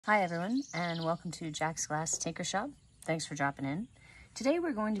Hi everyone, and welcome to Jack's Glass Tinker Shop. Thanks for dropping in. Today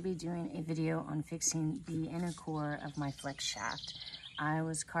we're going to be doing a video on fixing the inner core of my flex shaft. I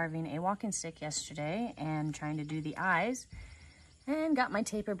was carving a walking stick yesterday and trying to do the eyes and got my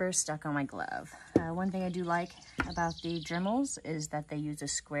taper burr stuck on my glove. One thing I do like about the Dremels is that they use a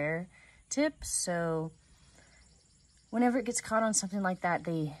square tip, so whenever it gets caught on something like that,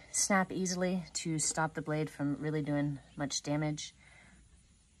 they snap easily to stop the blade from really doing much damage,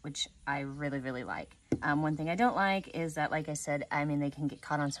 which I really like. One thing I don't like is that, like I said, they can get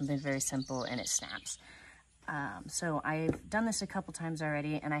caught on something very simple and it snaps. So I've done this a couple times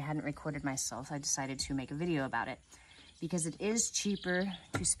already and I hadn't recorded myself, so I decided to make a video about it because it is cheaper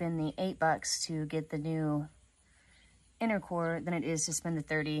to spend the $8 to get the new inner core than it is to spend the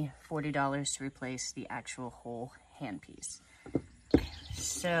 $30, $40 to replace the actual whole handpiece.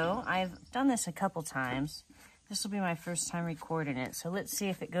 So I've done this a couple times. This will be my first time recording it, so let's see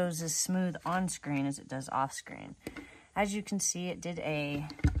if it goes as smooth on screen as it does off screen. As you can see, it did a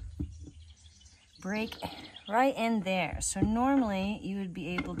break right in there. So normally you would be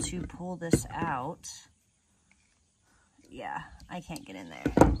able to pull this out. Yeah, I can't get in there.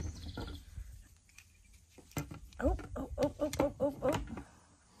 Oh.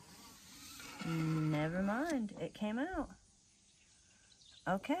 Never mind, it came out.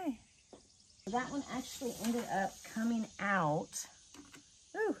 Okay. That one actually ended up coming out.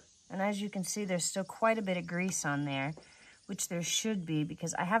 Ooh. And as you can see, there's still quite a bit of grease on there, which there should be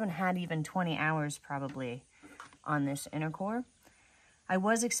because I haven't had even 20 hours probably on this inner core. I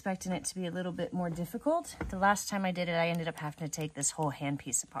was expecting it to be a little bit more difficult. The last time I did it, I ended up having to take this whole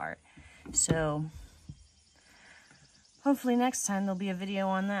handpiece apart. So hopefully next time there'll be a video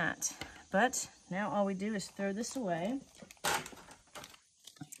on that. But now all we do is throw this away.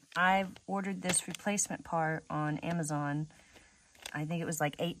 I've ordered this replacement part on Amazon. I think it was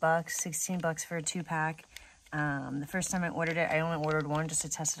like $8, $16 for a 2-pack. The first time I ordered it, I only ordered one just to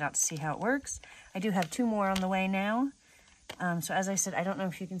test it out to see how it works. I do have 2 more on the way now. So as I said, I don't know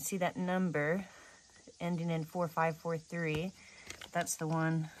if you can see that number ending in 4543. That's the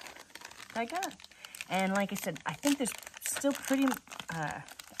one that I got. And like I said, I think there's still pretty, if I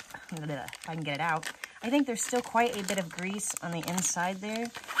can get it out, I think there's still quite a bit of grease on the inside there.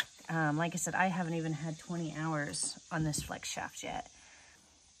 Like I said, I haven't even had 20 hours on this flex shaft yet.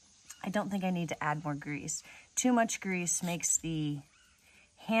 I don't think I need to add more grease. Too much grease makes the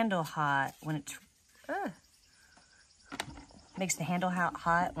handle hot when it's, makes the handle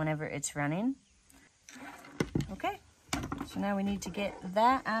hot whenever it's running. Okay, so now we need to get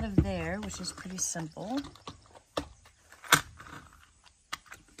that out of there, which is pretty simple.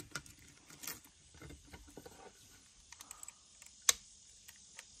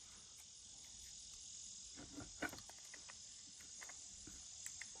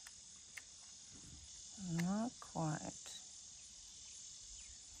 Not quite.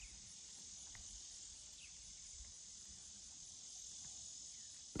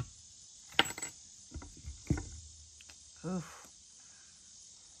 Oof.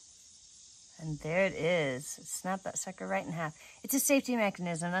 And there it is. Snap that sucker right in half. It's a safety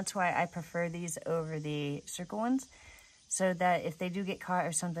mechanism. That's why I prefer these over the circle ones, so that if they do get caught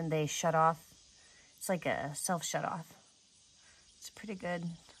or something, they shut off. It's like a self-shut off. It's pretty good.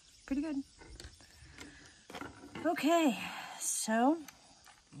 Pretty good. Okay, so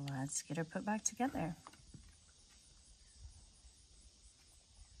let's get her put back together.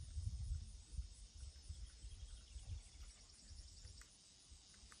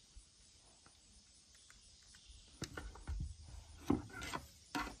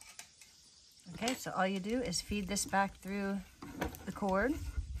 Okay, so all you do is feed this back through the cord.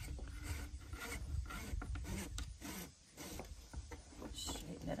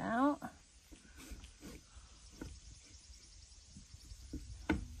 Straighten it out.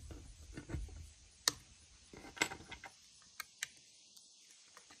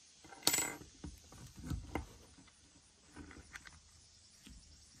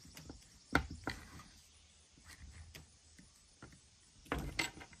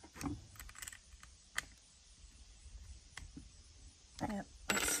 Yep,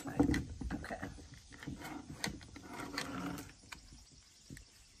 that's fine. Okay.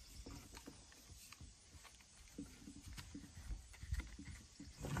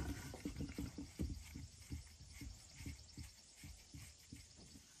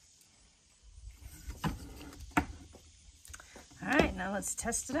 All right, now let's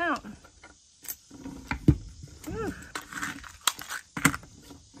test it out. Whew.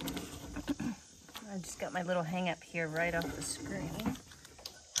 I just got my little hang up here right off the screen.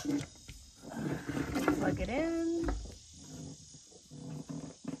 Plug it in.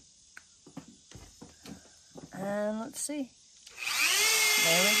 And let's see.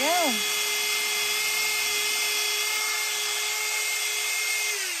 There we go.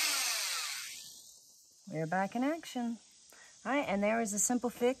 We're back in action. All right, and there is a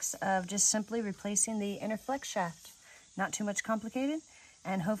simple fix of just simply replacing the inner flex shaft. Not too much complicated,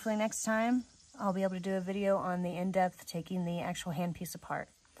 and hopefully next time I'll be able to do a video on the in-depth taking the actual handpiece apart.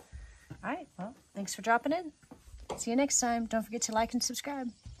 All right, well, thanks for dropping in. See you next time. Don't forget to like and subscribe.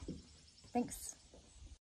 Thanks.